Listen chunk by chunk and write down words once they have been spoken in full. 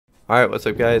Alright, what's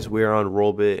up guys? We're on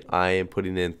Rollbit. I am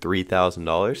putting in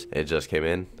 $3,000. It just came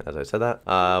in as I said that.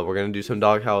 We're gonna do some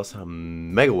Doghouse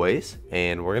Megaways,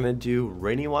 and we're gonna do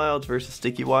Rainy Wilds versus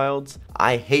Sticky Wilds.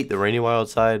 I hate the Rainy Wild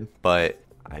side, but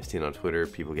I've seen on Twitter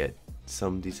people get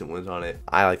some decent wins on it.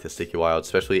 I like the Sticky Wild,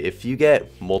 especially if you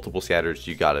get multiple scatters,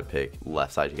 you gotta pick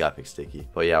left side, you gotta pick Sticky.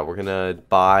 But yeah, we're gonna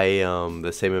buy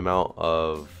the same amount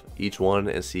of each one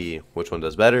and see which one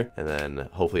does better, and then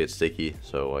hopefully it's Sticky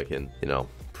so I can, you know,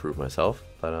 prove myself.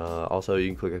 But also you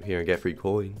can click up here and get free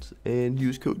coins and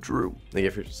use code Drew. They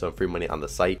get some free money on the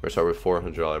site. We're gonna start with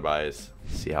 $400 buys,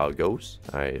 see how it goes.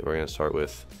 All right, we're gonna start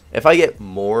with, if I get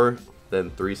more than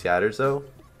 3 scatters though,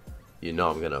 you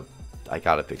know I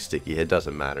gotta pick Sticky. It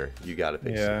doesn't matter, you gotta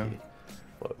pick Sticky.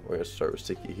 But we're gonna start with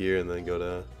Sticky here and then go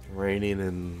to Raining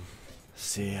and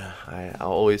see.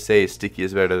 I'll always say Sticky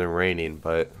is better than Raining,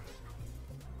 but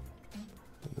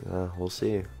we'll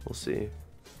see.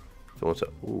 If you want to,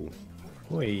 ooh,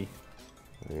 Oi.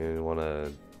 you want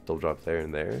to double drop there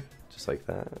and there, just like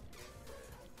that?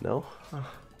 No.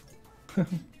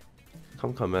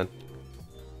 Come, man.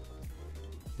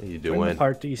 What are you doing? Join the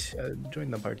parties. Join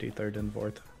the party. 3rd and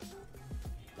 4th.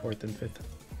 4th and 5th.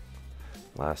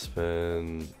 Last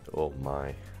spin. Oh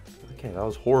my. Okay, that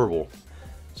was horrible.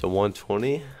 So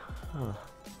 120. Huh.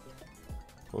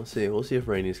 We'll see. We'll see if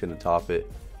Rainy's gonna top it.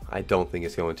 I don't think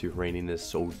it's going to. Raining is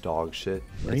so dog shit.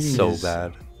 It's so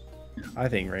bad. I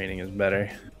think Raining is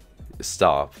better.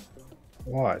 Stop.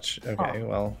 Watch. Okay,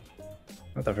 well,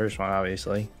 not the first one,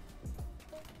 obviously.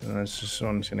 And this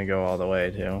one's gonna go all the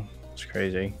way too. It's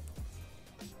crazy.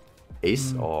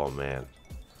 Ace. Oh man.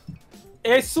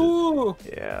 Ace.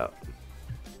 Yeah.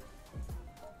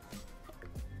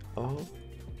 Oh.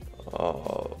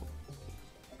 Oh.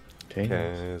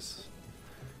 Okay.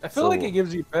 I feel like it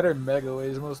gives you better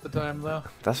megaways most of the time, though.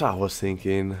 That's what I was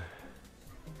thinking.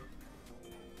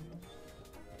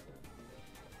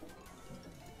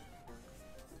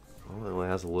 Well, it only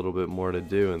has a little bit more to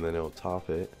do, and then it'll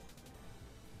top it.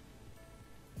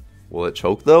 Will it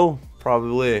choke though?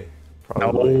 Probably.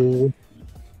 No.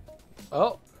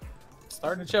 Oh,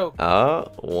 starting to choke.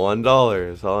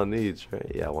 $1 is all it needs,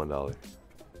 right? Yeah, $1.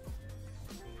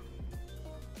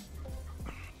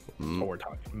 Oh, we're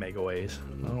talking megaways.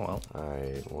 Oh well.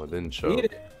 Alright, well it didn't choke.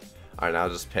 Alright, now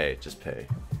just pay. Just pay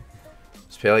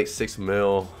like 6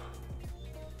 mil.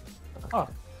 Huh.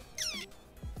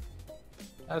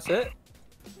 That's it?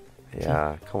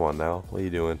 Yeah, come on now. What are you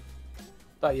doing?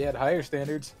 Thought you had higher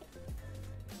standards.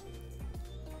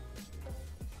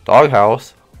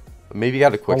 Doghouse? Maybe you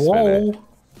got a quick spin it.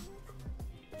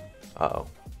 Uh-oh.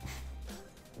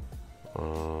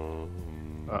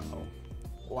 Uh-oh.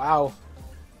 Wow.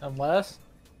 Unless?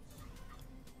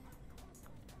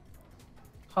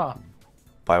 Huh.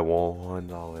 By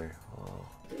 $1. Oh.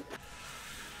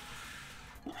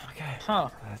 Okay. Huh.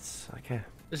 That's okay.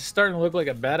 This is starting to look like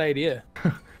a bad idea.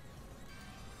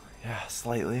 Yeah,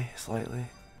 slightly.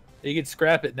 You could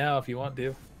scrap it now if you want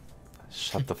to.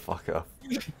 Shut the fuck up.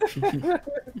 You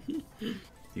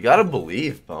gotta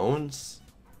believe, Bones.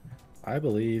 I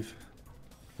believe.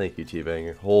 Thank you,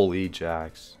 T-Banger. Holy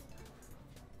jacks.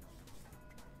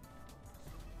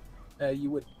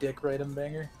 You would dick right him,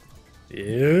 banger.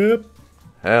 Yep.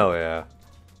 Hell yeah.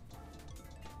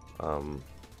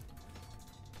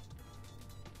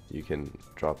 You can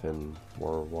drop in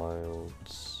more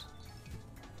wilds.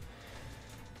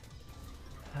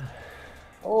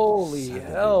 Holy 70.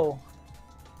 hell.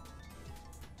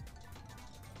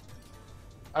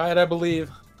 Alright, I believe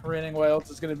Raining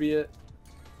Wilds is going to be it.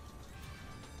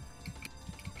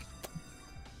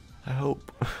 I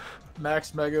hope.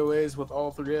 Max megaways with all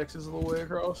 3 X's of the way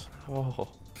across. Oh.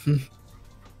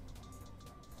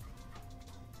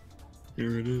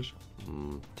 Here it is.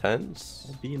 10s?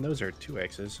 Well, Bean, those are 2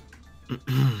 X's.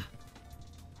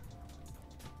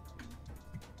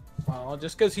 Well,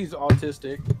 just because he's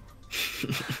autistic,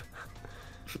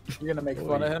 you're going to make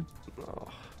fun of him? Oh.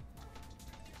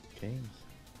 Games.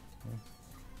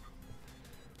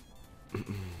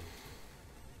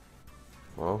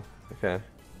 Well, okay.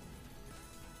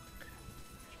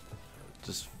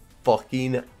 Just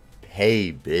fucking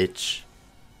pay, bitch.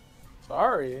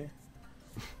 Sorry.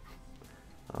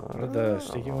 What did the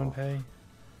sticky one pay?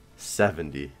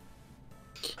 70.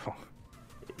 Oh.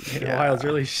 Yeah. Wild's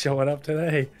really showing up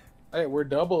today. Hey, we're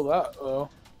double that,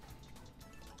 though.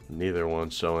 Neither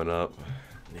one's showing up.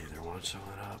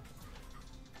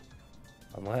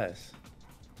 Unless.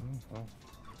 Oh, well.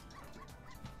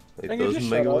 Like Dang it, those just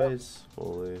shut up. megaways.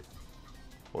 Holy.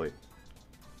 Wait.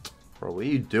 Bro, what are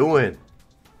you doing?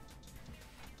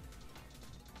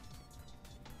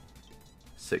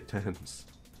 Sick 10s.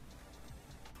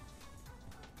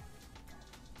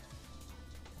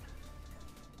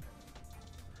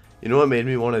 You know what made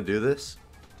me want to do this?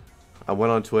 I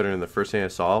went on Twitter and the first thing I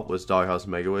saw was House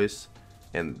Megaways,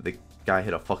 and the guy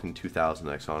hit a fucking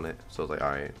 2000x on it. So I was like,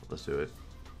 all right, let's do it.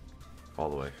 All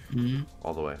the way.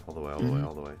 All the way. All the way. All the way.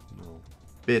 All the way. No.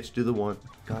 Bitch, do the one.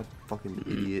 God fucking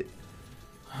idiot.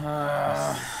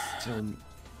 Still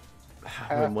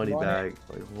half my money back.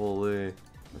 Like, holy.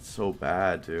 That's so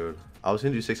bad, dude. I was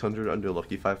gonna do 600 under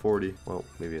lucky 540. Well,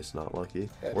 maybe it's not lucky.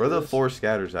 Yeah, where are the 4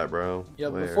 scatters at, bro? Yeah,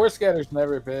 Where? the 4 scatters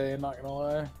never pay, I'm not gonna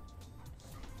lie.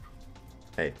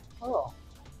 Hey. Oh.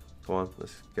 Come on,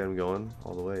 let's get him going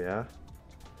all the way, yeah?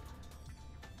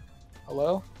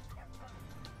 Hello?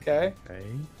 Okay. Okay.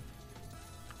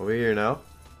 Over here now.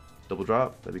 Double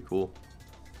drop, that'd be cool.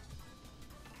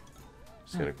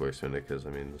 Just gonna quick spin it because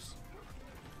I mean, just...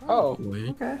 Oh.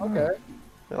 Okay. Okay.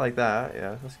 I like that,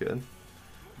 yeah, that's good.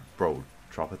 Bro,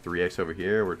 drop a 3x over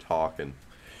here, we're talking.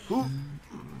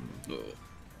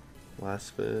 Last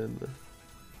spin.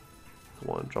 Come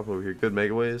on, drop over here. Good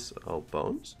megaways. Oh,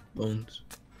 bones? Bones.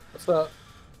 What's up?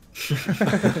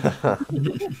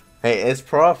 Hey, it's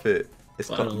profit. It's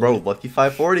Finally. bro, lucky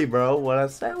 540, bro. What I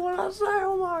say?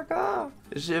 Oh my god.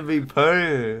 It should be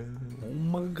paying. Oh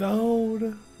my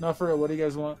god. No, for real, what do you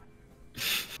guys want?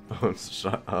 Oh,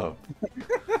 shut up.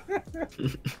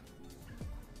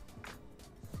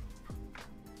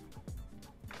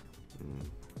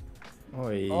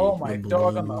 Oy. Oh my the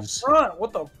dog on the blues. front!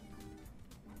 What the?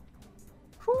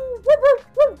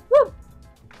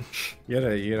 You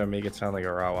gotta make it sound like a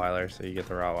Rottweiler, so you get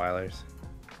the Rottweilers.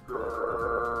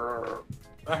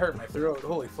 That hurt my throat.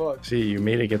 Holy fuck. See, you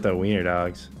made it get the wiener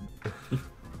dogs.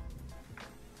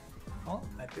 Oh,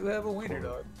 I do have a wiener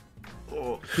dog.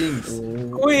 Oh, kings.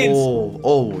 Queens!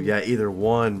 Oh, yeah, either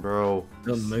one, bro.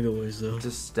 Got Megaways though.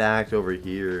 Just stacked over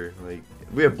here. Like,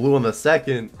 we have blue on the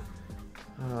second.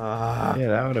 Ah. Yeah,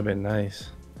 that would have been nice.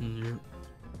 Yeah.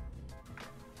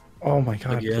 Oh my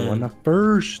god, Again. the one the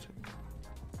first.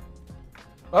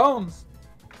 Bones!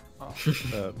 Oh,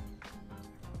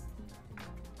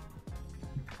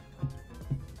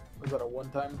 was that a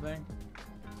one-time thing?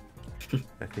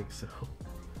 I think so.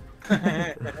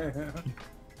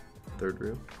 Third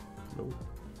reel? Nope.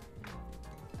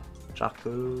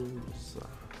 Chacos.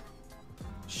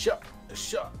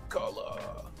 Shot color.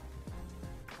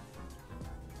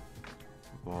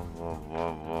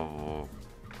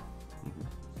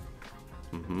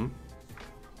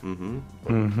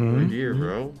 Right here,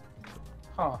 bro.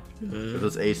 Huh. If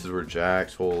those aces were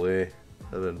jacks, holy.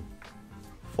 That'd been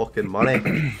fucking money.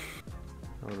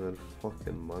 That'd been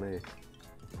fucking money.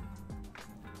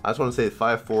 I just want to say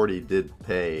 540 did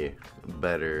pay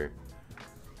better.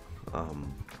 A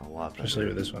lot better. Especially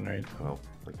with this one, right? Oh,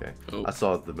 okay. Oh. I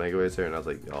saw the Megaways there and I was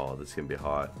like, oh, this is gonna be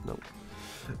hot. Nope.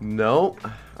 Nope.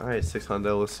 Alright,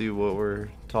 600. Let's see what we're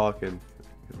talking.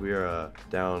 We are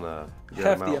down a good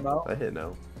Hefty amount. I hit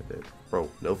no. I did. Bro,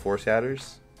 no 4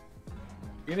 scatters?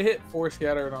 You're gonna hit 4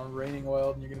 scattered on Raining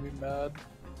Wild and you're gonna be mad.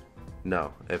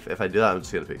 No. If I do that, I'm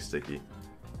just gonna pick sticky.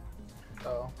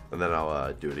 Oh. And then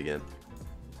I'll do it again.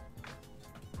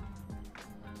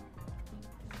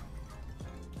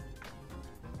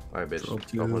 Alright, bitch. Drop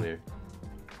Drop one you. here.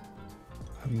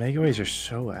 Megaways are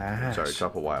so ass. Sorry,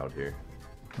 drop a wild here.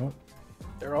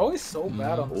 They're always so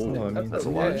bad on this Oh, thing. I mean, that's a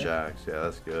lot of okay. jacks. Yeah,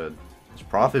 that's good. It's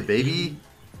profit, baby.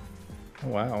 Oh,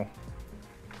 wow.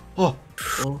 Oh.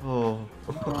 Oh.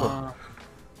 Uh,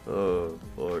 Oh,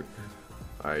 fuck.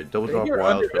 Alright, double drop Banger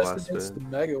wild for last underestimates the spin.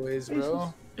 Megaways,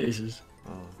 bro. Aces.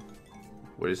 Oh.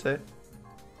 What do you say?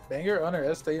 Banger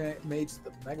underestimates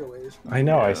the Megaways. I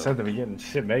know, I Yeah. said that we getting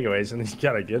shit Megaways, and he's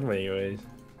got a good Megaways.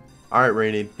 Alright,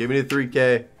 Rainy, give me the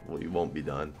 3K. Well, you won't be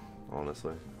done,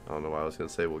 honestly. I don't know why I was going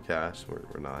to say we'll cash.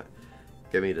 We're not.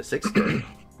 Give me the 6K.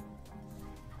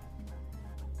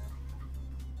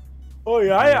 Oh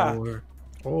yeah, Or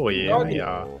Oh, yeah, Oh, yeah.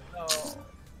 Oh. No.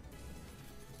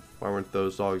 Why weren't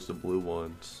those dogs the blue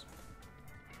ones?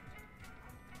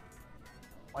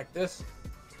 Like this.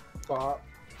 Pop.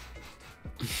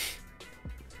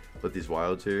 Put these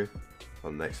wilds here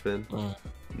on next spin. oh.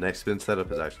 Next spin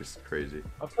setup is actually crazy.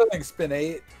 I'm feeling spin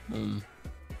 8.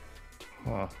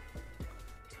 Huh.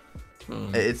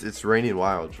 Hey, it's raining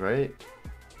wilds, right?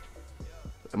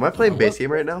 Am I playing base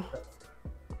game right now?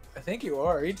 I think you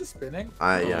are. Are you just spinning?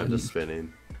 Yeah, I'm just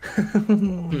spinning.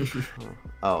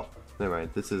 Oh, never mind.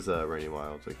 This is raining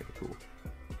wilds. Okay, cool.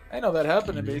 I know that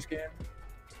happened in base game.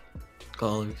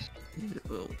 Collars.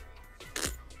 Well,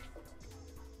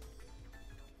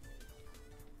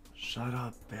 Shut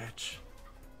up, bitch.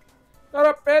 Shut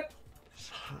up, bitch.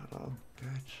 Shut up,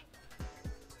 bitch.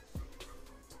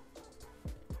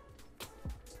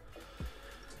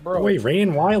 Bro. Wait,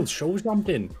 Rain Wild, show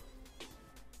something.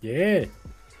 Yeah.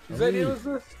 Whose idea was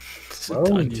this? It's Oh,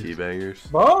 tiny. T-bangers.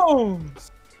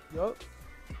 Bones! Yup.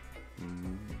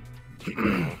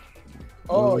 Mm.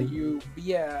 Oh, you,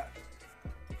 yeah.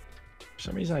 For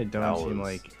some reason, I don't That seem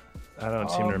was- like I don't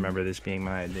seem to remember this being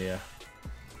my idea.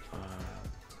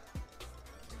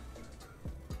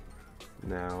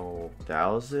 Now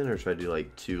 1,000, or should I do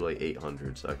like 2 like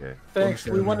 800s? Okay. Thanks,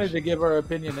 we Okay. wanted to give our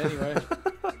opinion anyway.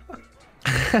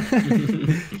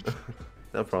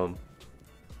 No problem.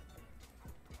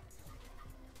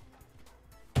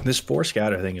 This 4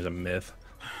 scatter thing is a myth.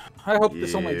 I hope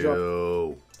this only dropped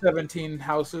Yo. 17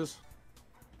 houses.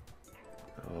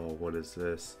 Oh, what is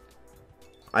this?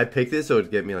 I picked this so it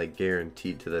would get me like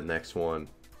guaranteed to the next one,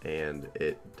 and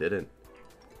it didn't.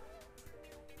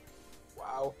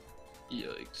 Wow.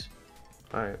 Yikes.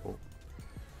 Alright, well.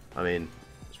 I mean,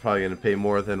 it's probably gonna pay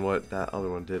more than what that other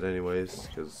one did anyways,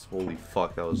 because holy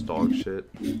fuck, that was dog shit.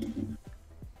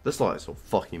 This lot is so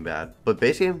fucking bad. But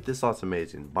base game, this lot's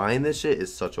amazing. Buying this shit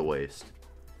is such a waste.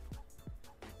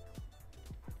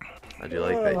 I do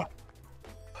like that.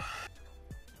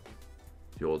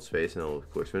 If you hold space and it'll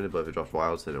quick spin it, but if it drops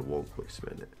wilds, then it won't quick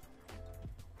spin it.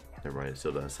 Never mind, it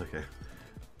still does, okay.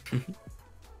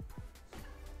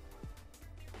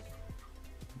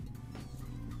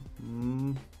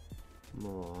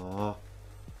 Aww.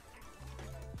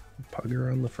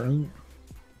 Pugger on the front.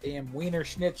 Damn wiener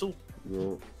schnitzel.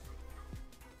 Well,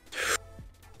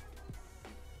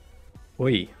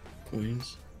 Oi.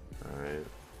 Queens. alright.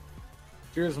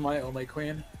 Here's my only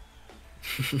queen.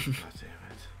 God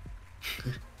damn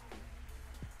it.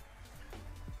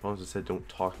 Bones said don't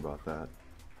talk about that.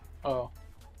 Oh.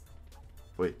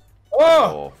 Wait.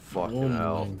 Oh! Oh, fucking Oh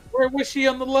hell. my. Where was she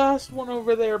on the last one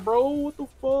over there, bro? What the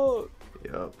fuck?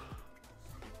 Yup.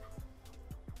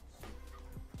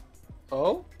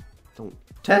 Oh? Don't.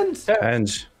 Tens!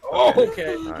 Tens. Oh,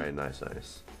 okay. Alright, nice,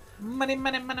 nice. Money,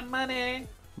 money, money, money.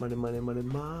 Money, money, money,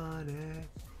 money.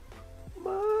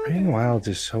 Rain Wilds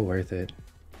is so worth it.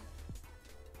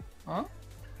 Huh?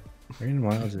 Rain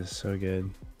Wilds is so good.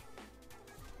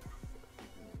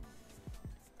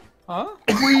 Huh?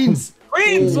 Queens!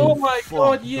 Queens! Oh my fuck.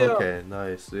 god, yeah! Okay,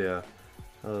 nice, yeah.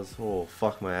 That was, oh,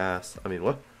 fuck my ass. I mean,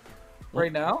 what?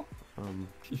 Right now? Um,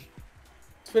 Let's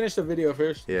finish the video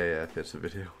first. yeah, finish the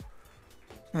video.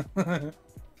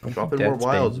 I'm Dropping dead more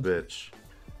wilds, spin. bitch.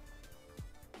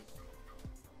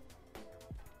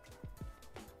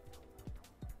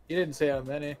 You didn't say how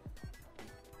many.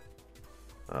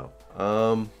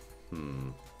 Oh,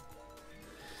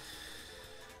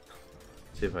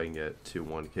 see if I can get 2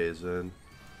 1Ks in.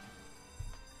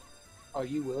 Oh,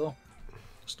 you will.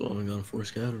 Still haven't gone 4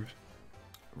 scatters.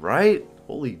 Right?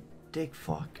 Holy dick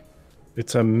fuck.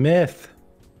 It's a myth.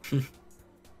 Is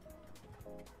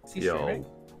he streaming?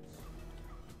 Yo.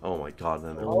 Oh my god,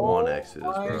 then they're Oh 1Xs,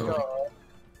 my bro. god.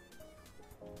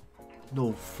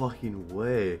 No fucking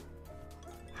way.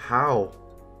 How?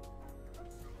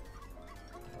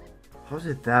 How is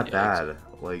it that Yikes. bad?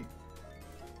 Like,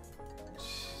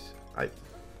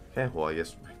 okay, well, I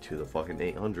guess to the fucking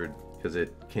 800 because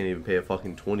it can't even pay a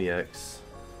fucking 20x.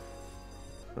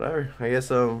 Whatever. I guess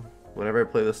whenever I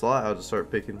play this slot, I'll just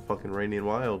start picking fucking Rainy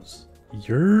Wilds.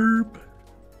 Yerp.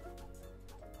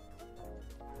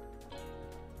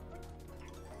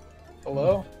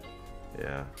 Hello?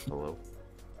 Yeah. Hello.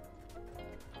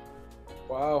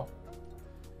 Wow.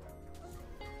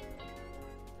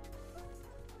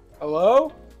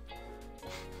 Hello?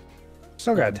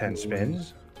 Still got 10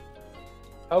 spins.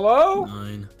 Hello?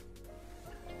 9.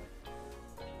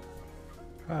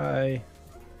 Hi.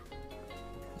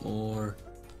 More.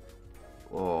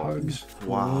 Oh, Hugs.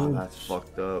 wow, Hugs. that's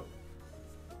fucked up.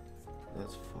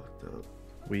 That's fucked up.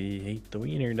 We hate the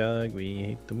wiener dog. We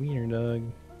hate the wiener dog.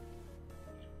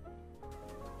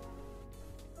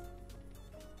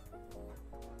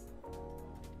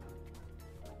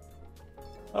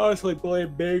 Honestly,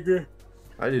 blame Baker.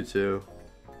 I do too.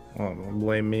 Well,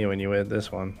 blame me when you hit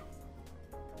this one.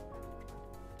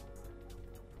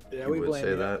 Yeah, You we would blame say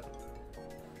you. that.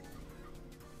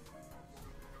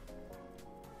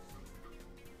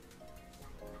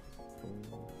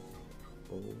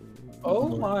 Oh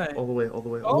my. All the way, all the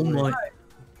way, Oh all the way. my.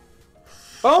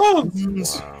 Oh! Wow.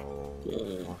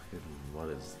 Fucking, what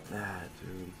is that,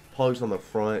 dude? Plugs on the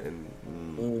front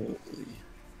and. Holy.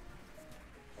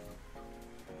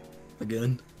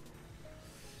 Again.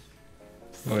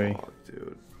 Oi. Fuck,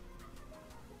 dude.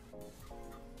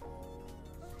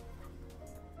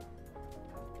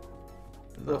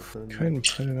 Nothing. Couldn't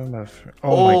put it on the.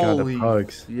 Oh my god, the Holy-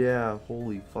 pugs. Yeah,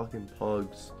 holy fucking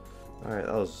pugs. Alright,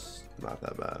 that was not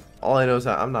that bad. All I know is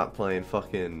that I'm not playing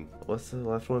fucking. What's the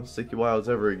last one? Sticky Wilds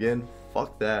ever again?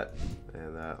 Fuck that.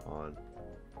 And that on.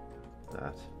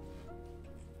 that.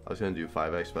 I was gonna do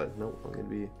 5x, but nope, I'm gonna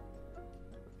be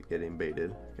getting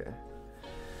baited. Okay.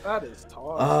 That is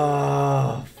tough.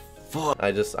 Ah, fuck.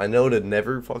 I know to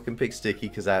never fucking pick sticky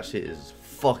because that shit is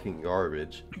fucking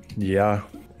garbage. Yeah.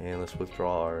 And let's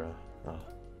withdraw our.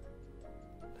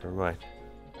 Never mind.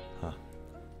 Huh.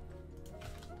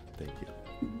 Thank you.